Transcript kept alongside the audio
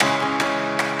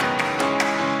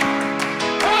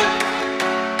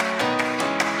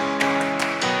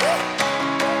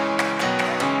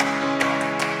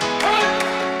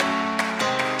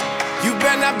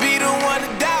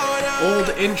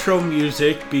intro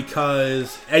music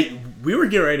because we were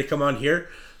getting ready to come on here,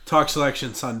 talk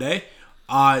Selection Sunday,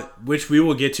 which we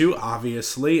will get to,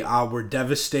 obviously. We're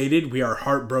devastated. We are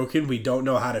heartbroken. We don't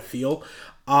know how to feel.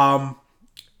 And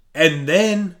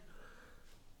then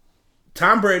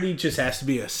Tom Brady just has to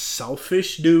be a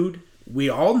selfish dude. We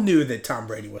all knew that Tom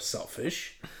Brady was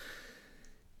selfish.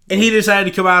 And he decided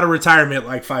to come out of retirement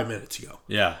like 5 minutes ago.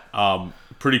 Yeah,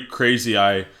 pretty crazy.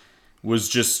 I was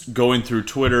just going through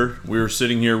Twitter. We were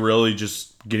sitting here really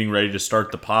just getting ready to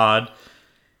start the pod.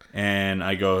 And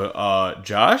I go,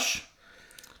 Josh?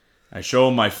 I show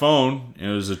him my phone. It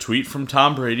was a tweet from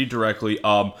Tom Brady directly.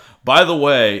 By the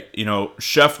way,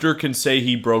 Schefter can say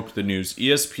he broke the news.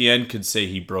 ESPN can say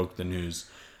he broke the news.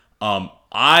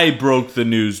 I broke the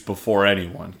news before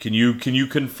anyone. Can you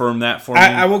confirm that for me?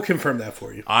 I will confirm that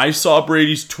for you. I saw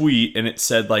Brady's tweet, and it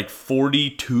said like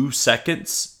 42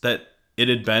 seconds that it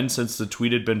had been since the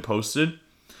tweet had been posted.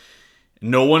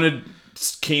 No one had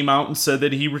came out and said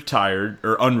that he retired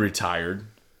or unretired.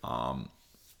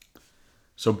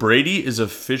 So Brady is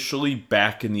officially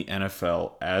back in the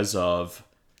NFL as of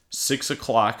 6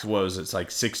 o'clock. What was it? It's like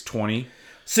 6:20?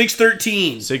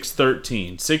 6:13.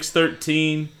 6:13.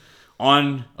 6:13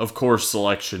 on, of course,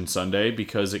 Selection Sunday,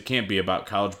 because it can't be about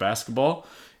college basketball.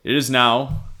 It is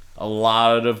now a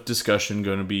lot of discussion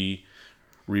going to be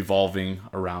revolving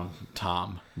around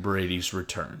Tom Brady's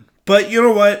return. But you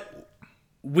know what?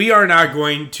 We are not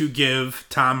going to give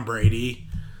Tom Brady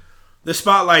the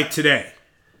spotlight today.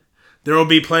 There will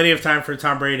be plenty of time for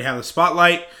Tom Brady to have the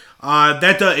spotlight.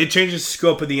 It changes the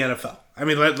scope of the NFL. I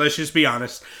mean, let's just be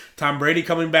honest. Tom Brady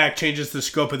coming back changes the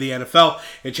scope of the NFL.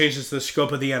 It changes the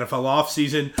scope of the NFL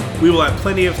offseason. We will have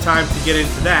plenty of time to get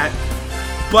into that.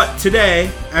 But today,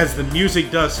 as the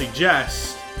music does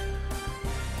suggest,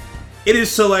 it is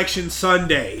Selection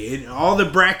Sunday. And all the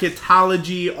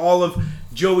bracketology, all of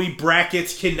Joey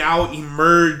brackets can now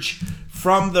emerge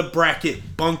from the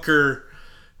bracket bunker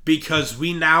because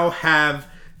we now have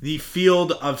the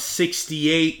field of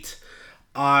 68.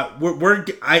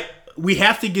 We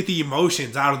have to get the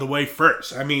emotions out of the way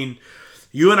first. I mean,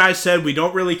 you and I said we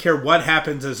don't really care what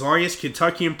happens as long as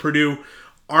Kentucky and Purdue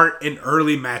aren't an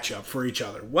early matchup for each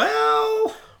other.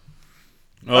 Well,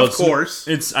 of course.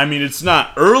 It's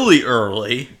not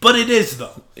early. But it is,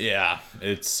 though. Yeah.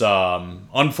 It's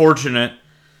unfortunate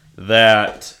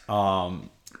that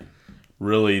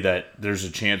really that there's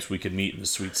a chance we could meet in the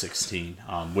Sweet 16,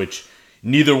 which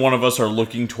neither one of us are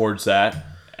looking towards that.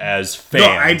 As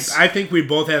fans, no, I think we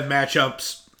both have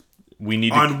matchups.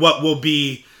 On what will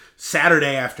be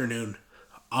Saturday afternoon.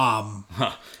 I'm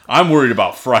worried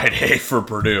about Friday for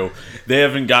Purdue. They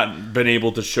haven't been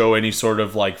able to show any sort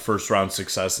of like first round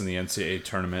success in the NCAA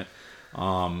tournament.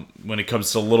 When it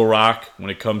comes to Little Rock, when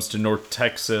it comes to North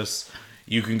Texas,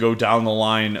 you can go down the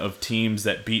line of teams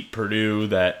that beat Purdue,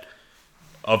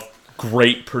 of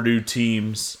great Purdue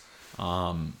teams.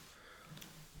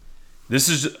 This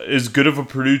is as good of a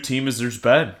Purdue team as there's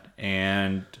been.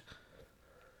 And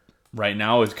right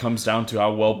now it comes down to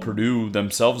how well Purdue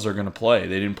themselves are going to play.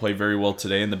 They didn't play very well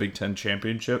today in the Big Ten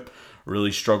Championship.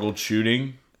 Really struggled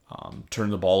shooting.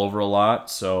 Turned the ball over a lot.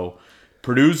 So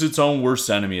Purdue's its own worst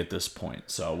enemy at this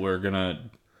point. So we're going to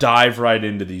dive right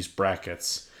into these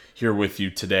brackets here with you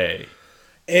today.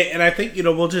 And I think,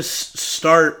 we'll just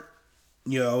start,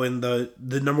 in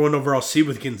the number one overall seed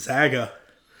with Gonzaga.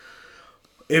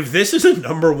 If this is a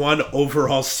number one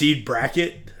overall seed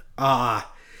bracket,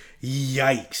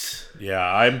 yikes.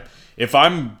 Yeah, if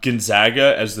I'm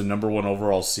Gonzaga as the number one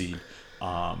overall seed,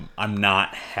 I'm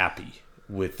not happy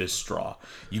with this draw.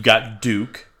 You got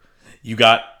Duke, you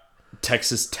got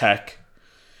Texas Tech,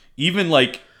 even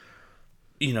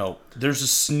there's a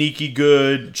sneaky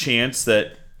good chance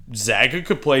that Zaga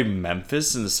could play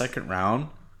Memphis in the second round.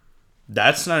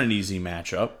 That's not an easy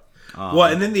matchup.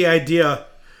 And then the idea...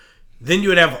 Then you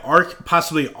would have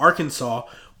possibly Arkansas,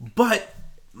 but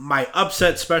my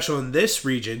upset special in this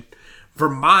region,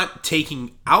 Vermont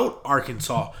taking out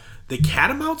Arkansas. The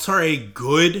Catamounts are a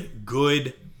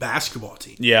good basketball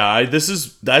team. Yeah,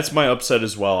 that's my upset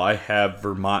as well. I have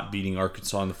Vermont beating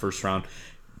Arkansas in the first round.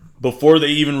 Before they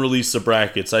even released the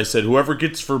brackets, I said whoever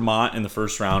gets Vermont in the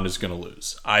first round is going to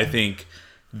lose. I think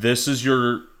this is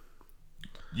your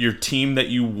team that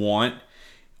you want.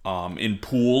 In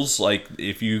pools, like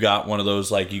if you got one of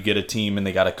those, like you get a team and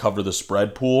they got to cover the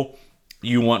spread pool,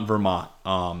 you want Vermont.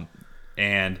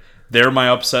 And they're my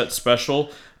upset special,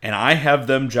 and I have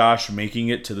them, Josh, making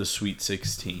it to the Sweet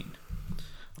 16,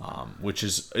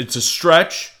 it's a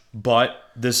stretch,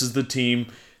 but this is the team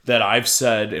that I've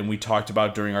said, and we talked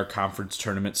about during our conference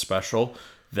tournament special,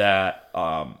 that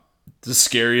the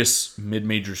scariest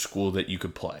mid-major school that you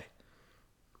could play.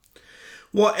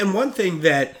 Well, and one thing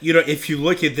that, if you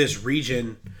look at this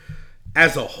region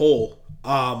as a whole,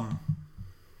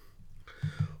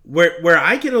 where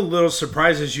I get a little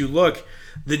surprised as you look,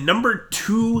 the number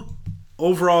 2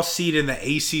 overall seed in the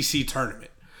ACC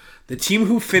tournament, the team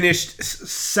who finished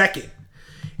second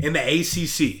in the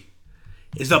ACC,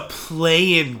 is a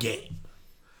play-in game.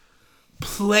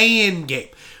 Play-in game.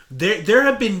 There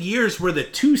have been years where the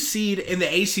 2 seed in the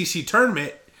ACC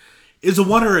tournament is a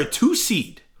 1 or a 2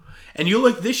 seed. And you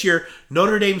look this year,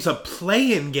 Notre Dame's a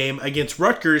play-in game against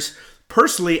Rutgers.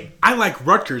 Personally, I like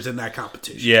Rutgers in that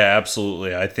competition. Yeah,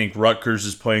 absolutely. I think Rutgers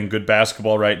is playing good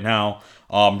basketball right now.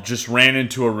 Just ran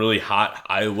into a really hot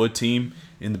Iowa team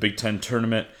in the Big Ten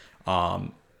tournament.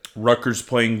 Rutgers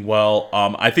playing well.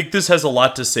 I think this has a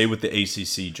lot to say with the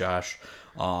ACC, Josh.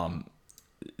 A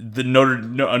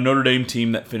Notre Dame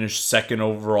team that finished second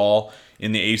overall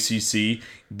in the ACC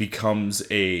becomes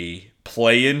a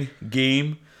play-in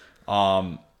game.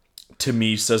 To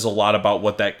me, says a lot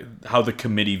about how the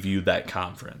committee viewed that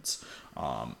conference.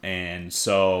 And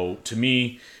so, to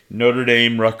me, Notre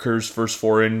Dame, Rutgers, first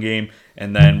 4-in game,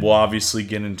 and then we'll obviously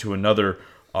get into another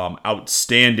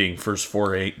outstanding first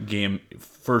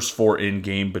 4-in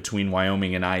game between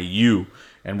Wyoming and IU,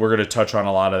 and we're going to touch on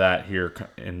a lot of that here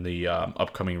in the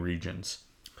upcoming regions.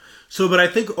 So, but I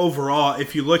think overall,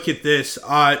 if you look at this,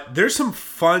 there's some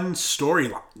fun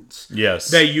storylines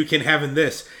that you can have in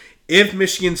this. If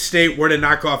Michigan State were to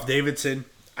knock off Davidson,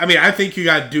 I think you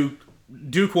got Duke.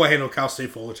 Duke will handle Cal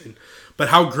State Fullerton. But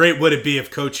how great would it be if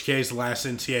Coach K's last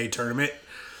NCAA tournament,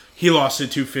 he lost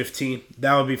at 215?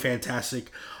 That would be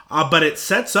fantastic. But it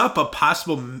sets up a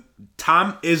possible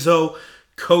Tom Izzo,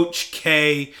 Coach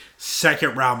K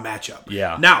second round matchup.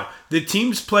 Yeah. Now, the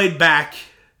teams played back.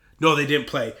 No, they didn't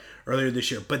play earlier this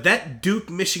year. But that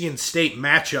Duke-Michigan State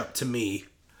matchup, to me,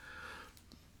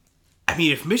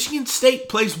 if Michigan State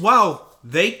plays well,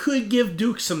 they could give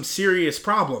Duke some serious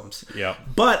problems. Yeah.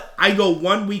 But I go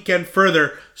one weekend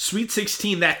further. Sweet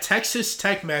 16, that Texas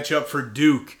Tech matchup for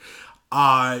Duke,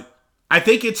 I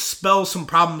think it spells some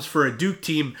problems for a Duke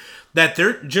team that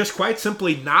they're just quite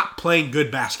simply not playing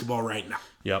good basketball right now.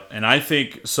 Yep, and I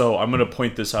think, so I'm going to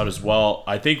point this out as well.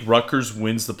 I think Rutgers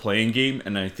wins the playing game,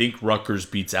 and I think Rutgers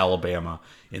beats Alabama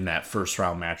in that first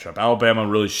round matchup. Alabama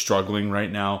really struggling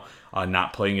right now,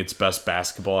 not playing its best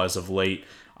basketball as of late.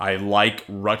 I like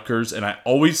Rutgers, and I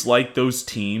always like those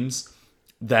teams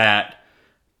that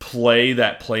play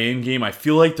that play-in game. I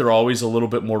feel like they're always a little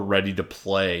bit more ready to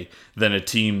play than a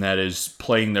team that is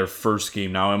playing their first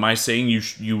game. Now, am I saying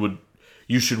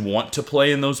you should want to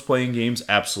play in those playing games?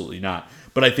 Absolutely not.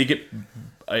 But I think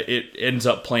it ends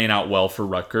up playing out well for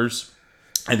Rutgers.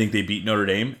 I think they beat Notre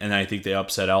Dame, and I think they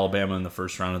upset Alabama in the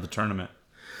first round of the tournament.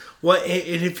 Well,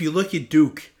 and if you look at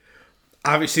Duke,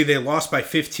 obviously they lost by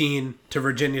 15 to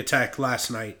Virginia Tech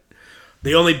last night.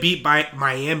 They only beat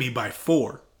Miami by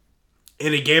 4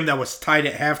 in a game that was tied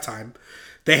at halftime.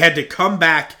 They had to come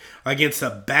back against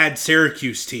a bad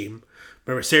Syracuse team.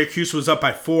 Remember, Syracuse was up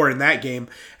by 4 in that game.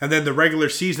 And then the regular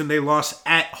season, they lost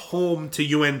at home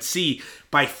to UNC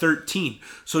by 13.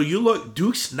 So you look,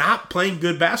 Duke's not playing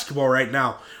good basketball right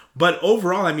now. But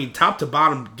overall, top to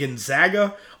bottom,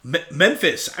 Gonzaga,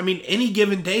 Memphis. Any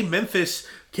given day, Memphis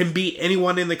can beat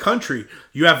anyone in the country.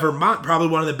 You have Vermont, probably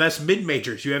one of the best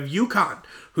mid-majors. You have UConn,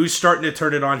 who's starting to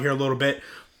turn it on here a little bit.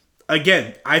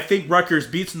 Again, I think Rutgers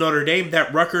beats Notre Dame.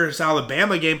 That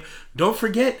Rutgers-Alabama game, don't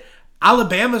forget,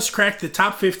 Alabama's cracked the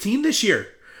top 15 this year.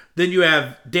 Then you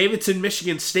have Davidson,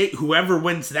 Michigan State. Whoever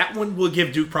wins that one will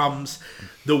give Duke problems.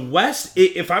 The West,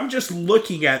 if I'm just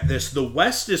looking at this, the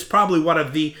West is probably one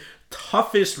of the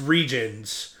toughest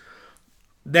regions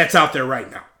that's out there right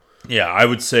now. Yeah, I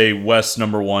would say West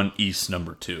number 1, East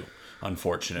number 2.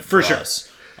 Unfortunate for sure.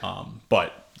 us.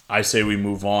 But I say we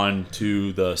move on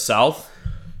to the South.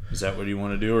 Is that what you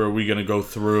want to do, or are we going to go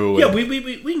through? Yeah,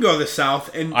 we can go to the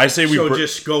South, and I say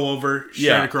just go over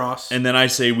straight across. And then I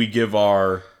say we give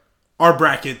our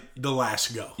bracket the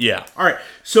last go. Yeah. All right.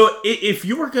 So if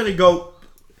you were going to go,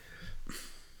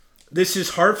 this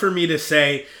is hard for me to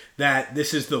say that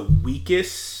this is the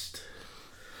weakest.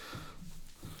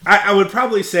 I would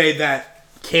probably say that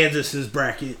Kansas's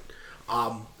bracket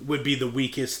would be the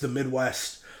weakest, the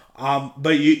Midwest.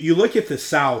 But you look at the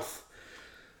South.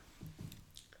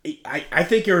 I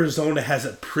think Arizona has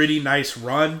a pretty nice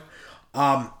run.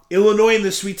 Illinois in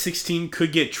the Sweet 16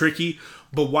 could get tricky,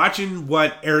 but watching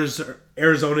what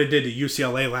Arizona did to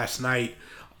UCLA last night,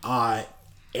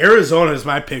 Arizona is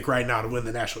my pick right now to win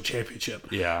the national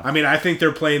championship. Yeah. I think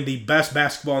they're playing the best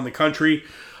basketball in the country.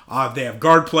 They have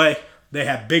guard play. They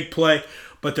have big play,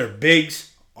 but their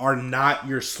bigs are not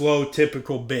your slow,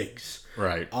 typical bigs.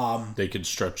 Right. They can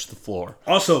stretch the floor.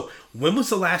 Also, when was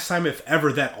the last time, if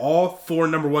ever, that all 4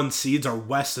 number 1 seeds are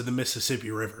west of the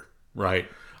Mississippi River? Right.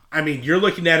 I mean, you're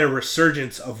looking at a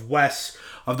resurgence of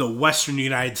the Western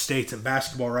United States in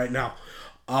basketball right now.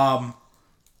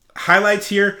 Highlights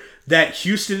here, that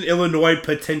Houston-Illinois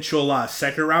potential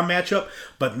second round matchup.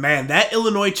 But man, that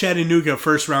Illinois-Chattanooga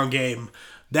first round game,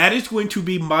 that is going to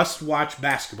be must-watch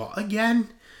basketball. Again,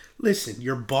 listen,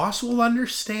 your boss will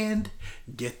understand.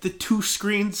 Get the 2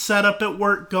 screens set up at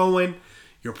work going.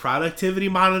 Your productivity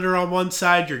monitor on one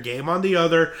side, your game on the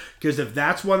other. Because if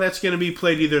that's one that's going to be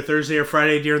played either Thursday or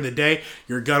Friday during the day,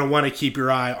 you're going to want to keep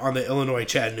your eye on the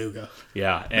Illinois-Chattanooga.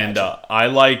 Yeah, and I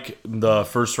like the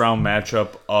first round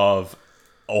matchup of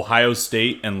Ohio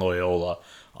State and Loyola.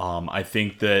 I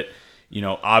think that,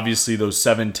 obviously those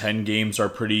 7-10 games are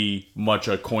pretty much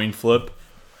a coin flip,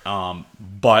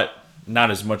 but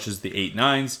not as much as the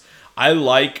 8-9s. I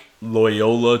like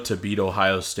Loyola to beat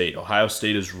Ohio State. Ohio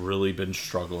State has really been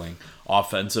struggling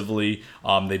offensively.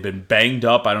 They've been banged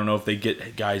up. I don't know if they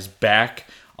get guys back.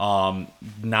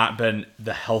 Not been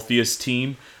the healthiest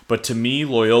team. But to me,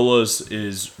 Loyola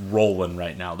is rolling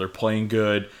right now. They're playing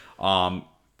good.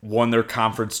 Won their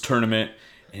conference tournament.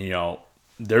 And,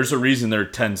 there's a reason they're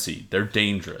 10 seed. They're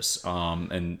dangerous.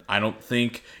 And I don't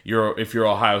think if you're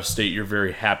Ohio State, you're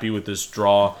very happy with this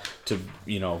draw to,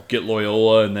 get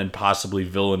Loyola and then possibly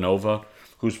Villanova,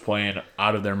 who's playing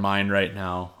out of their mind right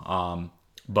now.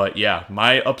 But yeah,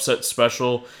 my upset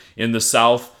special in the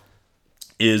South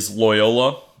is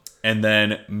Loyola and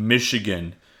then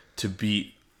Michigan to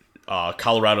beat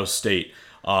Colorado State.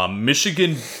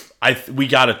 Michigan, we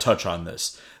got to touch on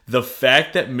this. The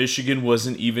fact that Michigan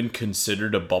wasn't even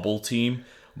considered a bubble team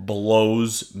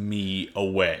blows me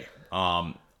away.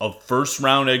 A first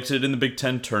round exit in the Big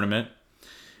Ten tournament.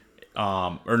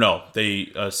 First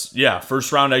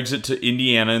round exit to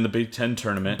Indiana in the Big Ten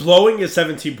tournament. Blowing a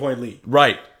 17-point lead.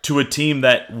 Right. To a team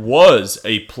that was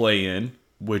a play-in,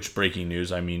 which, breaking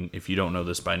news, I mean, if you don't know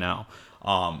this by now,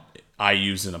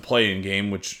 IU's in a play-in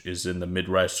game, which is in the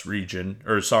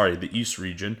the East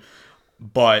region.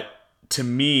 But to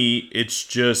me, it's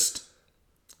just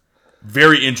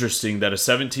very interesting that a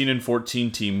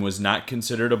 17-14 team was not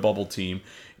considered a bubble team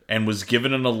and was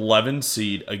given an 11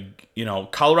 seed.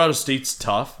 Colorado State's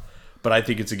tough, but I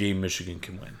think it's a game Michigan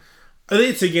can win. I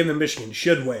think it's a game that Michigan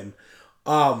should win.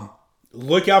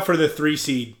 Look out for the 3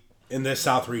 seed in this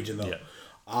South region, though.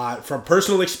 Yeah. From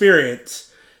personal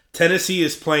experience, Tennessee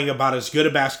is playing about as good a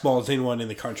basketball as anyone in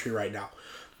the country right now.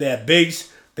 They have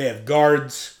bigs. They have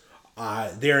guards.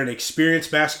 They're an experienced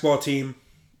basketball team,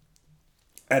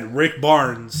 and Rick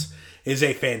Barnes is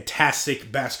a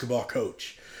fantastic basketball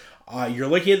coach. You're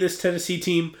looking at this Tennessee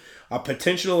team, a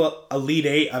potential Elite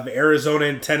 8 of Arizona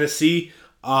and Tennessee.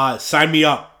 Sign me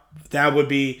up. That would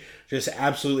be just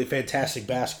absolutely fantastic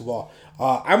basketball.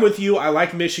 I'm with you. I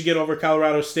like Michigan over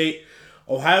Colorado State.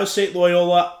 Ohio State,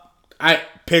 Loyola, I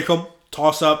pick them,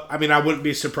 toss up. I mean, I wouldn't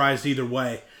be surprised either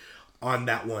way on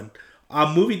that one.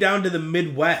 Moving down to the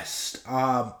Midwest,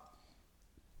 I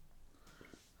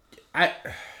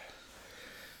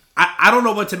don't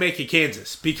know what to make of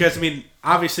Kansas because,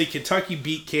 obviously Kentucky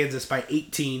beat Kansas by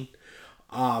 18,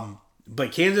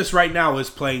 but Kansas right now is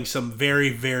playing some very,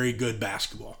 very good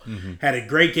basketball. Mm-hmm. Had a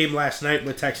great game last night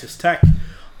with Texas Tech,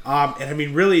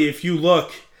 and really, if you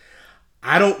look,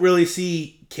 I don't really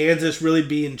see Kansas really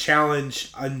being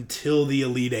challenged until the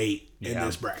Elite 8 in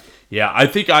this bracket. Yeah, I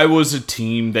think Iowa's a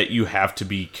team that you have to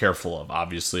be careful of.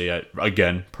 Obviously,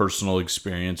 again, personal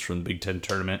experience from the Big Ten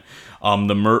tournament.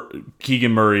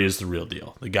 Keegan Murray is the real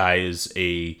deal. The guy is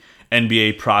a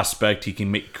NBA prospect. He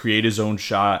can create his own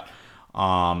shot. They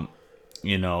got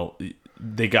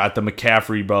the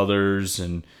McCaffrey brothers,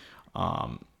 and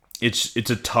it's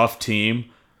a tough team.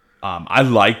 I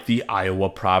like the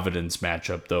Iowa-Providence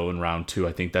matchup, though, in round 2.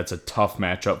 I think that's a tough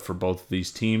matchup for both of these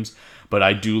teams. But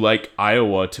I do like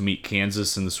Iowa to meet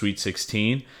Kansas in the Sweet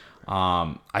 16.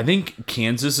 I think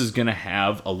Kansas is going to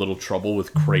have a little trouble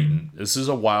with Creighton. This is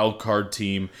a wild card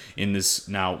team in this.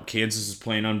 Now, Kansas is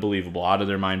playing unbelievable, out of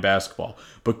their mind basketball.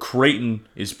 But Creighton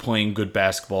is playing good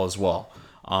basketball as well.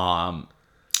 Coach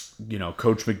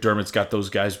McDermott's got those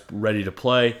guys ready to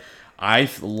play. I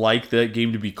like that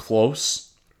game to be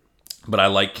close, but I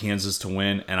like Kansas to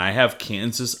win. And I have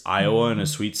Kansas-Iowa in a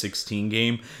Sweet 16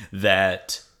 game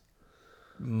that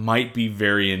might be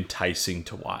very enticing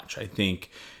to watch. I think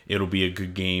it'll be a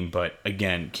good game, but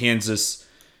again, Kansas,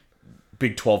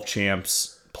 Big 12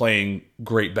 champs, playing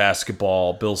great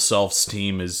basketball. Bill Self's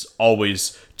team is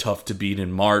always tough to beat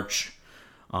in March.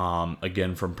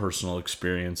 Again, from personal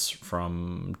experience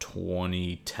from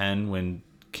 2010 when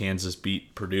Kansas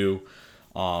beat Purdue.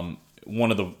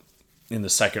 one of the in the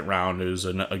second round. It was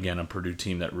again a Purdue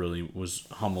team that really was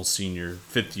Hummel's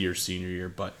fifth year senior year.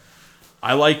 But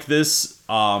I like this.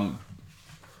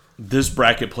 This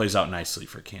bracket plays out nicely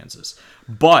for Kansas,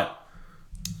 but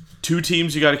two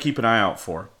teams you got to keep an eye out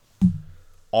for: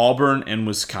 Auburn and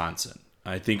Wisconsin.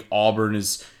 I think Auburn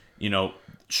is,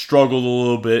 struggled a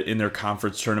little bit in their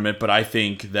conference tournament, but I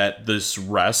think that this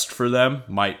rest for them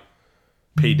might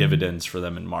pay dividends for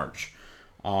them in March.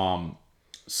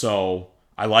 So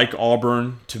I like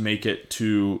Auburn to make it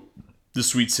to the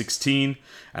Sweet 16,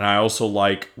 and I also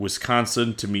like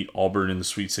Wisconsin to meet Auburn in the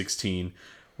Sweet 16,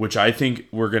 which I think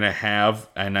we're going to have,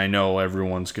 and I know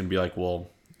everyone's going to be like, well,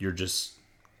 you're just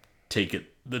taking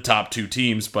the top two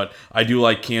teams, but I do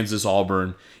like Kansas,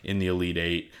 Auburn in the Elite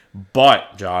Eight.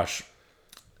 But, Josh,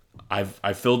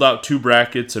 I filled out two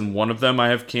brackets, and one of them I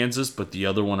have Kansas, but the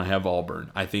other one I have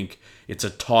Auburn. I think it's a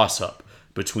toss-up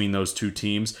between those two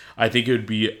teams. I think it would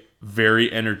be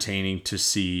very entertaining to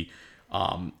see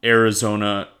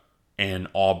Arizona and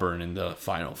Auburn in the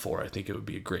Final Four. I think it would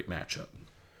be a great matchup.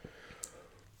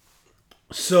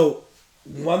 So,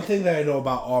 one thing that I know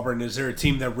about Auburn is they're a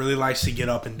team that really likes to get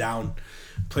up and down,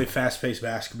 play fast-paced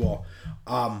basketball.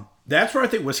 That's where I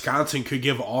think Wisconsin could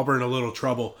give Auburn a little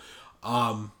trouble.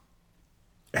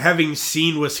 Having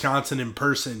seen Wisconsin in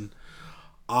person,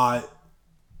 they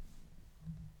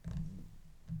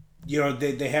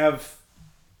have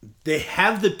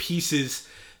the pieces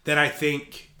that I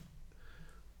think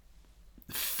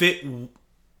fit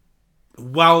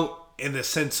well in the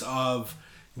sense of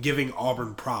giving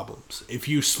Auburn problems. If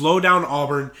you slow down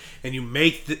Auburn and you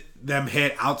make them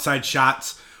hit outside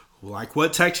shots, like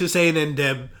what Texas A&M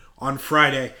did on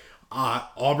Friday,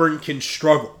 Auburn can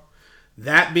struggle.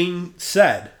 That being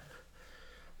said,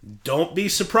 don't be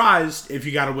surprised if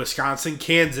you got a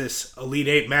Wisconsin-Kansas Elite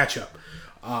Eight matchup.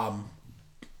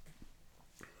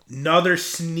 Another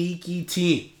sneaky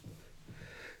team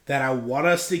that I want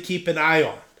us to keep an eye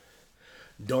on.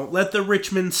 Don't let the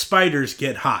Richmond Spiders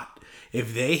get hot.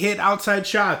 If they hit outside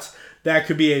shots, that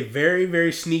could be a very,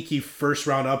 very sneaky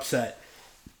first-round upset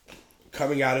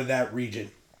coming out of that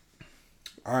region.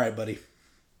 All right, buddy.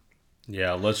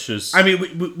 Yeah, let's just... I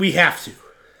mean, we have to.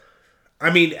 I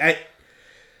mean...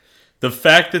 The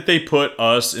fact that they put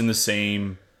us in the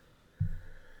same...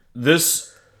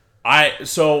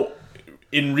 So,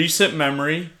 in recent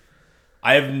memory,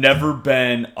 I have never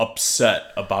been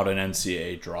upset about an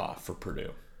NCAA draw for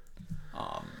Purdue.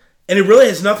 And it really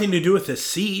has nothing to do with the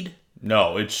seed.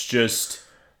 No, it's just...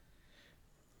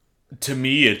 To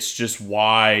me, it's just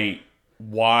why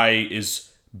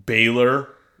is Baylor,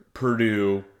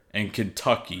 Purdue, and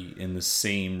Kentucky in the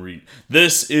same region?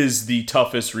 This is the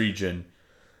toughest region.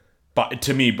 But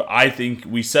to me, I think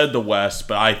we said the West,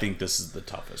 but I think this is the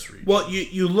toughest region. Well,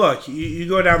 you look, you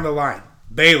go down the line.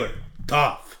 Baylor,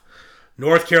 tough.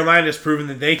 North Carolina's proven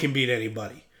that they can beat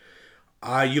anybody.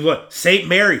 You look, St.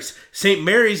 Mary's. St.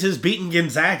 Mary's has beaten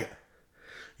Gonzaga.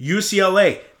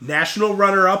 UCLA, national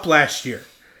runner-up last year.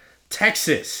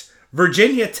 Texas,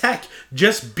 Virginia Tech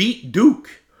just beat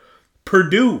Duke.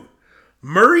 Purdue,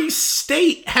 Murray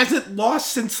State hasn't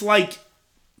lost since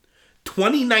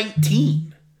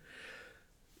 2019.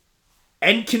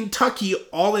 And Kentucky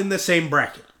all in the same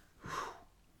bracket.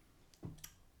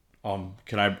 Can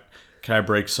I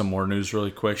break some more news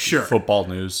really quick? Sure. Football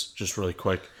news, just really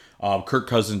quick. Kirk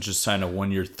Cousins just signed a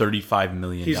 1-year, $35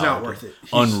 million. He's not worth it.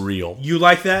 Unreal. You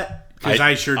like that? Because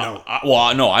I sure don't.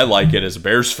 I like it as a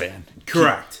Bears fan.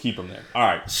 Correct. Keep him there. All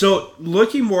right. So,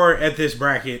 looking more at this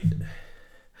bracket,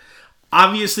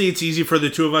 obviously it's easy for the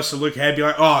two of us to look ahead and be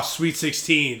like, oh, Sweet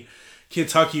 16,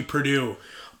 Kentucky, Purdue.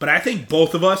 But I think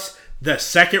both of us, the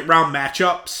second round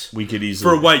matchups, we could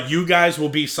easily, for what you guys will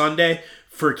be Sunday,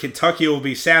 for Kentucky will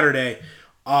be Saturday,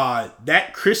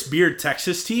 that Chris Beard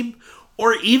Texas team,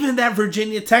 or even that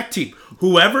Virginia Tech team,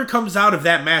 whoever comes out of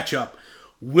that matchup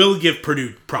will give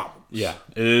Purdue problems. Yeah.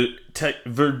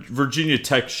 Virginia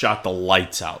Tech shot the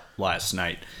lights out last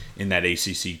night in that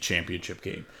ACC championship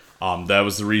game. That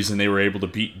was the reason they were able to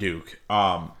beat Duke.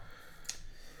 That's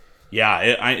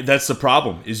the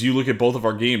problem, is you look at both of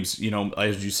our games,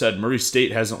 as you said, Murray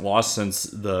State hasn't lost since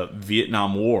the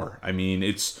Vietnam War. I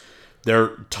mean, they're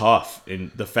tough.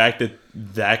 And the fact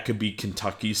that could be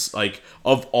Kentucky's,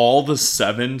 of all the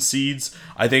 7 seeds,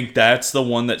 I think that's the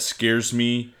one that scares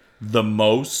me the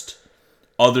most,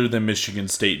 other than Michigan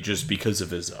State, just because of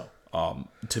Izzo.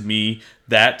 To me,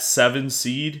 that 7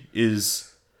 seed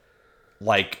is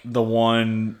the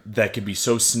one that could be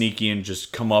so sneaky and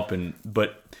just come up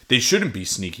but they shouldn't be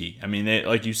sneaky. I mean,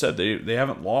 like you said, they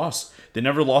haven't lost. They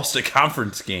never lost a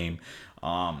conference game.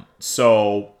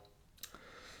 So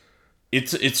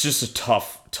it's just a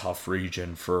tough tough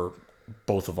region for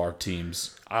both of our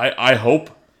teams. I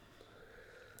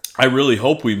really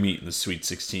hope we meet in the Sweet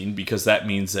 16 because that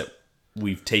means that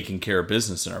we've taken care of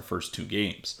business in our first 2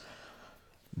 games.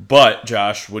 But,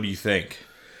 Josh, what do you think?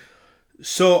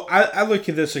 So I look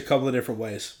at this a couple of different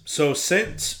ways. So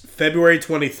since February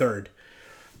 23rd,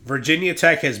 Virginia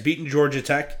Tech has beaten Georgia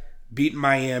Tech, beaten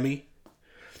Miami,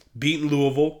 beaten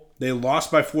Louisville. They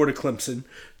lost by 4 to Clemson,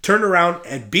 turned around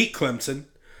and beat Clemson,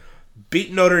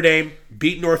 beat Notre Dame,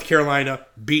 beat North Carolina,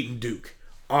 beaten Duke.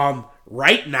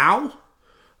 Right now,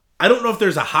 I don't know if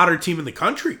there's a hotter team in the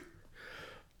country.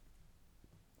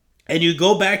 And you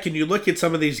go back and you look at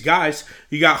some of these guys.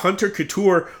 You got Hunter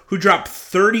Couture, who dropped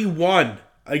 31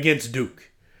 against Duke.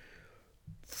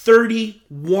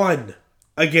 31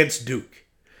 against Duke.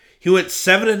 He went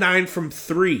 7-9 from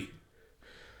 3.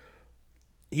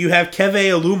 You have Keve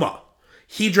Aluma.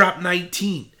 He dropped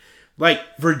 19. Like,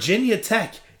 Virginia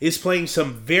Tech is playing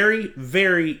some very,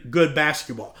 very good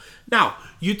basketball. Now,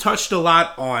 you touched a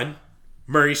lot on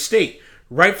Murray State.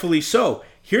 Rightfully so.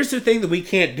 Here's the thing that we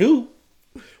can't do.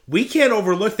 We can't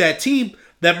overlook that team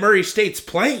that Murray State's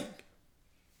playing.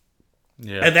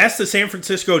 Yeah. And that's the San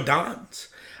Francisco Dons.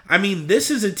 I mean,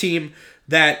 this is a team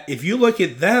that, if you look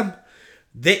at them,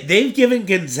 they've given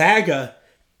Gonzaga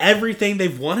everything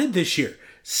they've wanted this year.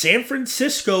 San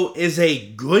Francisco is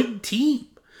a good team.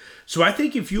 So I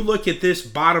think if you look at this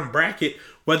bottom bracket,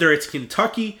 whether it's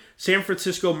Kentucky, San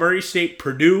Francisco, Murray State,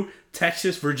 Purdue,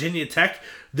 Texas, Virginia Tech,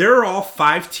 there are all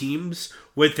 5 teams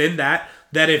within that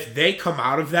if they come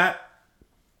out of that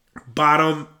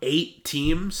bottom 8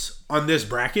 teams on this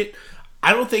bracket,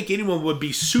 I don't think anyone would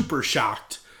be super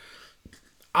shocked.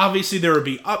 Obviously, there would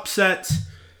be upsets.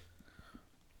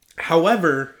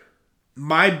 However,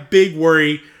 my big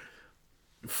worry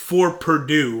for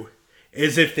Purdue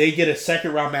is if they get a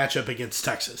second round matchup against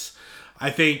Texas. I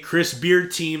think Chris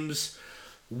Beard teams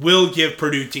will give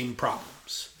Purdue team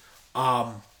problems.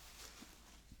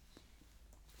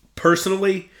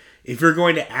 Personally, if you're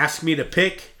going to ask me to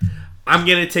pick, I'm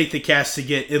going to take the Cats to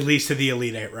get at least to the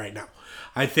Elite Eight right now.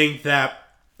 I think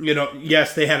that,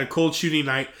 yes, they had a cold shooting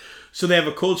night. So they have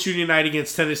a cold shooting night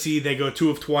against Tennessee. They go 2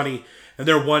 of 20, and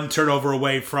they're 1 turnover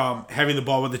away from having the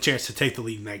ball with a chance to take the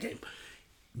lead in that game.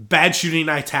 Bad shooting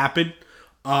nights happen.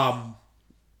 But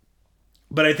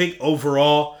I think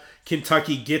overall,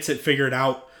 Kentucky gets it figured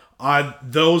out.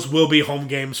 Those will be home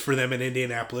games for them in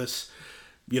Indianapolis.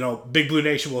 Big Blue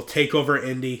Nation will take over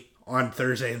Indy on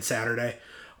Thursday and Saturday.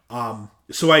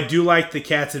 So I do like the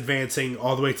Cats advancing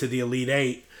all the way to the Elite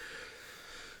Eight.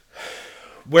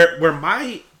 Where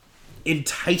my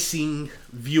enticing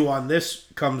view on this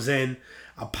comes in,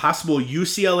 a possible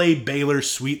UCLA-Baylor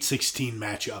Sweet 16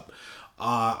 matchup.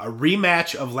 A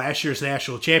rematch of last year's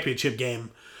national championship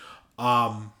game,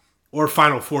 or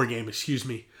Final Four game, excuse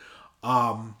me.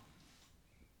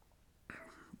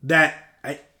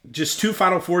 Just 2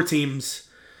 Final Four teams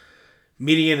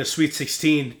meeting in a Sweet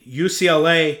 16.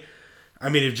 UCLA, I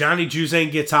mean, if Johnny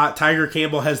Juzang gets hot, Tiger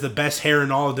Campbell has the best hair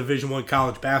in all of Division I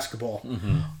college basketball.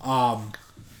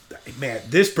 Mm-hmm. Man,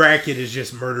 this bracket is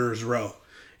just murderer's row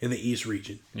in the East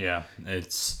region. Yeah,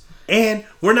 it's... And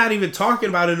we're not even talking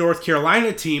about a North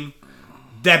Carolina team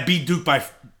that beat Duke by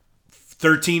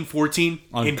 13, 14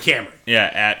 in Cameron. Yeah,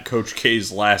 at Coach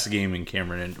K's last game in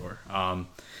Cameron Indoor.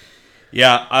 I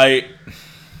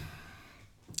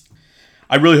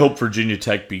really hope Virginia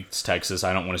Tech beats Texas.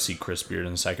 I don't want to see Chris Beard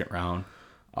in the second round.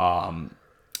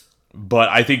 But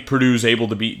I think Purdue's able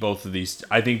to beat both of these.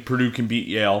 I think Purdue can beat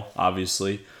Yale,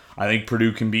 obviously. I think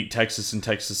Purdue can beat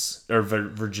Texas or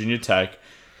Virginia Tech.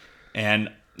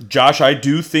 And Josh, I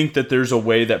do think that there's a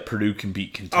way that Purdue can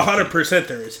beat Kentucky. 100%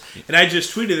 there is. And I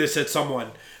just tweeted this at someone.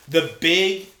 The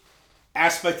big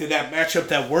aspect of that matchup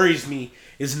that worries me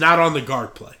is not on the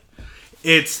guard play.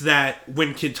 It's that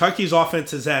when Kentucky's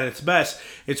offense is at its best,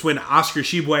 it's when Oscar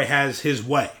Tshiebwe has his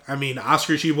way. I mean,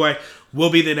 Oscar Tshiebwe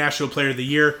will be the National Player of the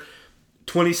Year.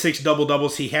 26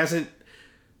 double-doubles. He hasn't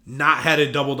not had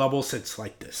a double-double since,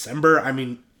 December. I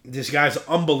mean, this guy's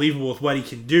unbelievable with what he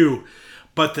can do.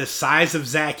 But the size of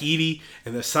Zach Edey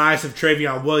and the size of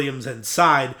Travion Williams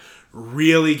inside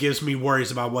really gives me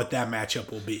worries about what that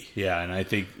matchup will be. Yeah, and I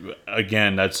think,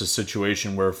 again, that's a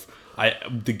situation where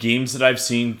the games that I've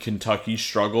seen Kentucky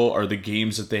struggle are the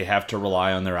games that they have to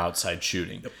rely on their outside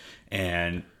shooting. Yep.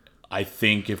 And I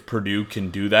think if Purdue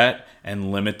can do that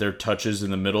and limit their touches in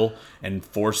the middle and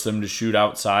force them to shoot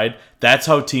outside, that's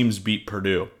how teams beat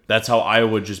Purdue. That's how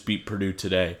Iowa just beat Purdue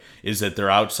today, is that their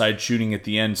outside shooting at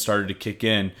the end started to kick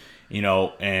in,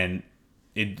 and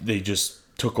they just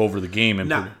took over the game.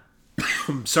 And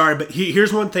I'm sorry, but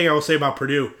here's one thing I will say about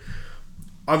Purdue.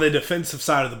 on the defensive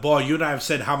side of the ball, you and I have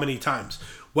said how many times,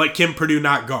 what can Purdue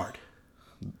not guard?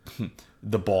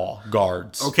 The ball,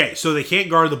 guards. Okay, so they can't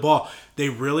guard the ball. They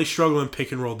really struggle in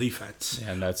pick and roll defense.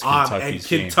 And that's Kentucky's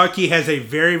game. Kentucky has a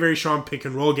very, very strong pick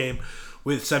and roll game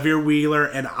with Xavier Wheeler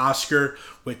and Oscar,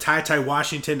 with Ty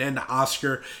Washington and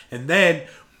Oscar. And then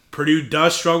Purdue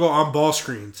does struggle on ball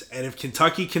screens. And if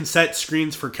Kentucky can set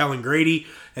screens for Kellen Grady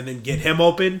and then get him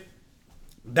open,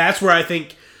 that's where I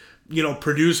think,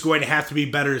 Purdue's going to have to be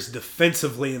better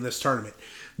defensively in this tournament.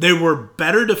 They were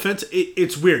better defense.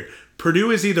 It's weird.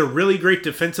 Purdue is either really great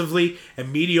defensively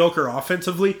and mediocre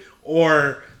offensively,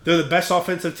 or they're the best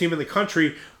offensive team in the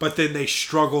country, but then they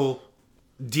struggle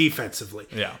defensively.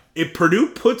 Yeah. If Purdue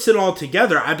puts it all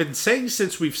together, I've been saying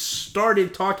since we've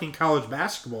started talking college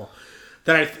basketball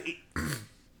that I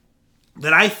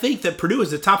think that Purdue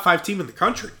is the top 5 team in the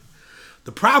country.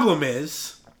 The problem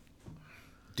is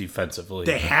defensively,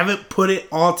 they haven't put it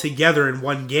all together in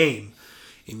one game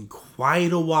in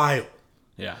quite a while.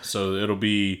 Yeah, so it'll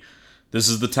be, this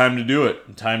is the time to do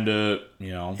it. Time to,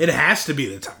 It has to be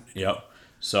the time to do it. Yep.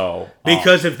 So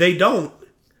because if they don't,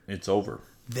 it's over.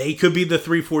 They could be the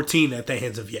 3-14 at the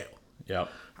hands of Yale. Yep.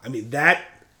 I mean, that,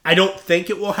 I don't think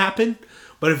it will happen,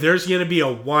 but if there's going to be a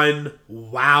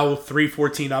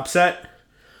 3-14 upset,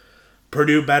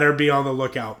 Purdue better be on the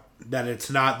lookout that it's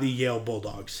not the Yale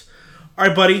Bulldogs. All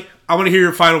right, buddy, I want to hear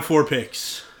your final 4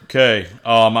 picks. Okay,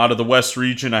 out of the West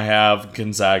region, I have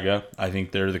Gonzaga. I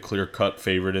think they're the clear-cut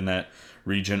favorite in that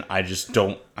region.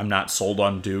 I'm not sold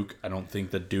on Duke. I don't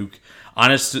think that Duke,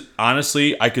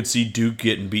 honestly, I could see Duke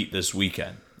getting beat this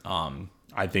weekend.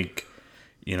 I think,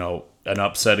 an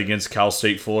upset against Cal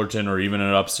State Fullerton or even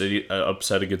an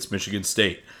upset against Michigan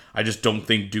State. I just don't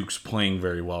think Duke's playing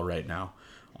very well right now.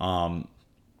 I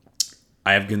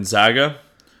have Gonzaga.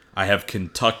 I have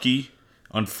Kentucky,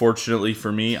 unfortunately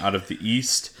for me, out of the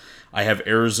East. I have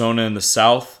Arizona in the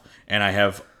South, and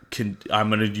I'm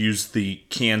going to use the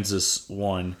Kansas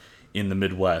one in the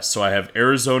Midwest. So I have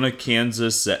Arizona,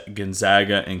 Kansas,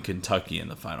 Gonzaga, and Kentucky in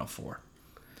the Final 4.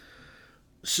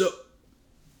 So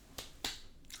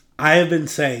I have been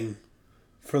saying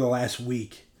for the last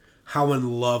week how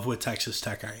in love with Texas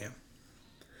Tech I am.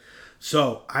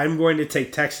 So I'm going to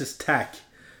take Texas Tech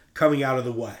coming out of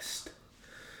the West.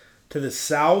 To the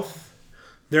South,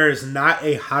 there is not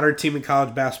a hotter team in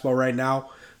college basketball right now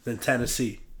than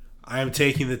Tennessee. I am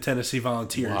taking the Tennessee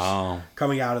Volunteers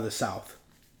coming out of the South.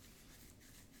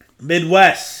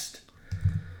 Midwest,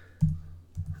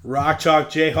 Rock Chalk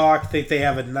Jayhawk, think they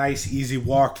have a nice, easy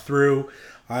walk through.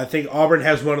 I think Auburn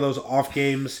has one of those off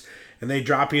games, and they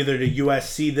drop either to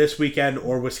USC this weekend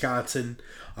or Wisconsin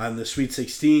on the Sweet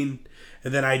 16.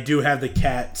 And then I do have the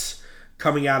Cats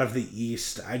coming out of the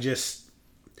East.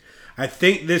 I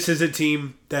think this is a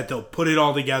team that they'll put it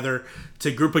all together. It's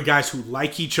a group of guys who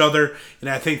like each other, and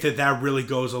I think that really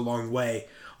goes a long way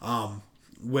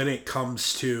when it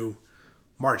comes to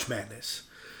March Madness.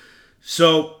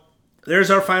 So there's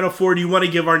our Final 4. Do you want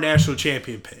to give our national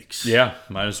champion picks? Yeah,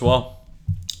 might as well.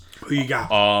 Who you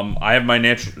got? I have my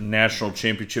national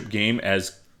championship game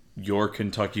as your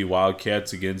Kentucky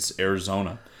Wildcats against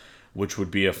Arizona, which would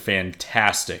be a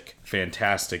fantastic,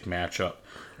 fantastic matchup.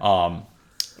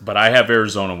 But I have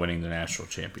Arizona winning the national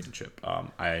championship.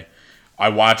 I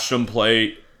watched them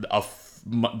play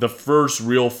the first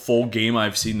real full game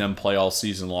I've seen them play all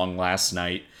season long last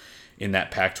night in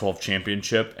that Pac-12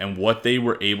 championship, and what they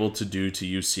were able to do to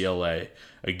UCLA.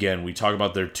 Again, we talk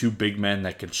about their 2 big men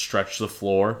that can stretch the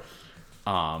floor.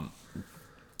 I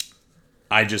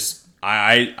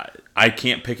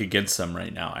can't pick against them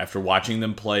right now. After watching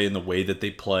them play in the way that they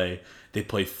play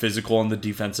physical on the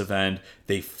defensive end.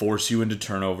 They force you into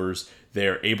turnovers.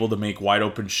 They're able to make wide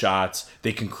open shots.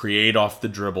 They can create off the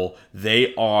dribble.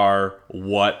 They are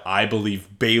what I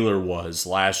believe Baylor was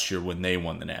last year when they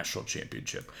won the national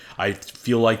championship. I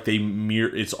feel like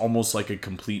it's almost like a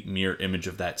complete mirror image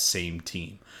of that same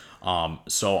team.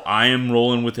 So I am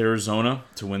rolling with Arizona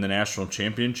to win the national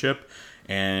championship.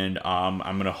 And I'm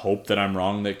going to hope that I'm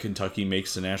wrong that Kentucky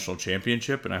makes the national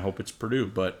championship, and I hope it's Purdue.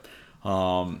 But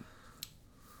I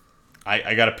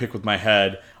got to pick with my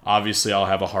head. Obviously, I'll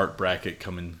have a heart bracket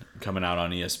coming out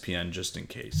on ESPN just in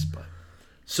case. But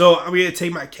so I'm going to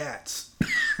take my Cats.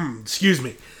 Excuse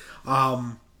me.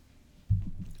 I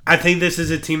think this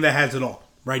is a team that has it all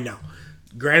right now.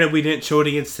 Granted, we didn't show it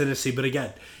against Tennessee, but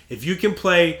again, if you can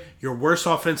play your worst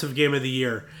offensive game of the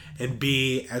year and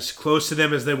be as close to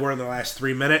them as they were in the last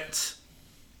 3 minutes,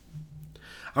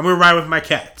 I'm going to ride with my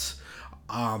Cats.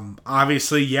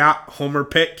 Obviously, homer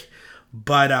pick.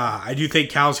 But I do think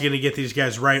Cal's going to get these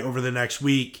guys right over the next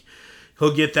week.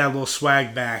 He'll get that little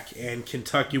swag back, and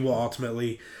Kentucky will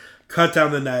ultimately cut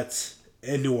down the nets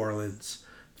in New Orleans,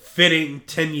 fitting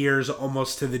 10 years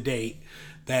almost to the date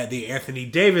that the Anthony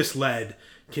Davis-led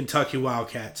Kentucky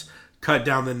Wildcats cut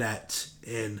down the nets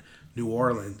in New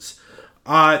Orleans.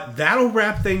 That'll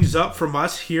wrap things up from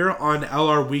us here on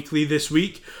LR Weekly this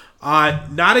week.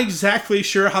 Not exactly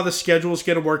sure how the schedule is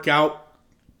going to work out.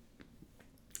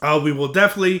 We will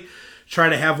definitely try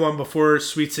to have one before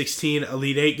Sweet 16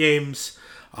 Elite 8 games.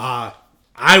 I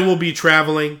will be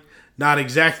traveling. Not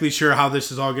exactly sure how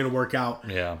this is all going to work out.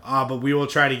 Yeah. But we will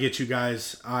try to get you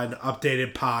guys an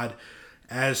updated pod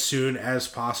as soon as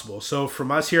possible. So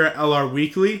from us here at LR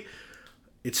Weekly,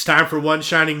 it's time for one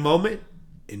shining moment.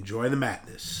 Enjoy the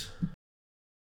madness.